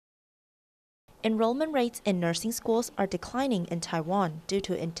Enrollment rates in nursing schools are declining in Taiwan due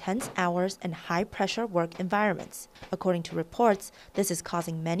to intense hours and high-pressure work environments. According to reports, this is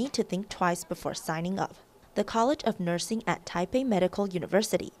causing many to think twice before signing up. The College of Nursing at Taipei Medical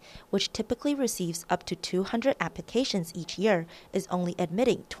University, which typically receives up to 200 applications each year, is only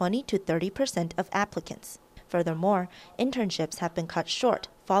admitting 20 to 30% of applicants. Furthermore, internships have been cut short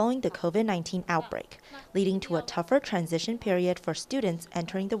following the COVID-19 outbreak, leading to a tougher transition period for students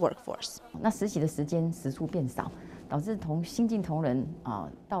entering the workforce.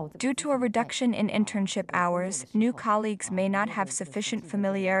 Due to a reduction in internship hours, new colleagues may not have sufficient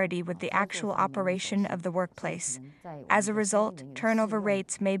familiarity with the actual operation of the workplace. As a result, turnover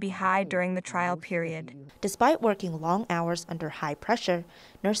rates may be high during the trial period. Despite working long hours under high pressure,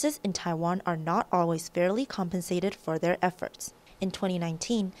 nurses in Taiwan are not always fairly compensated for their efforts. In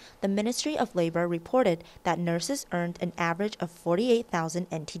 2019, the Ministry of Labor reported that nurses earned an average of 48,000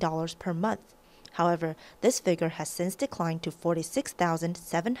 NT dollars per month. However, this figure has since declined to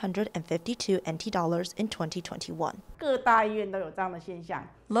 46,752 NT dollars in 2021.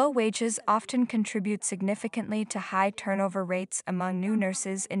 Low wages often contribute significantly to high turnover rates among new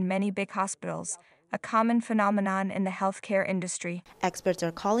nurses in many big hospitals, a common phenomenon in the healthcare industry. Experts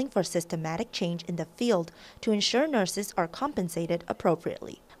are calling for systematic change in the field to ensure nurses are compensated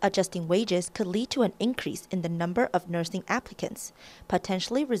appropriately. Adjusting wages could lead to an increase in the number of nursing applicants,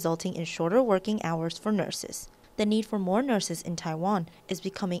 potentially resulting in shorter working hours for nurses. The need for more nurses in Taiwan is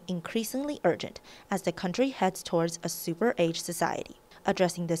becoming increasingly urgent as the country heads towards a super-aged society.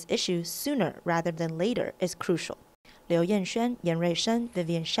 Addressing this issue sooner rather than later is crucial. Liu Yanxuan, Yan Ruishen,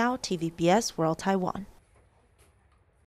 Vivian Xiao, TVBS World Taiwan.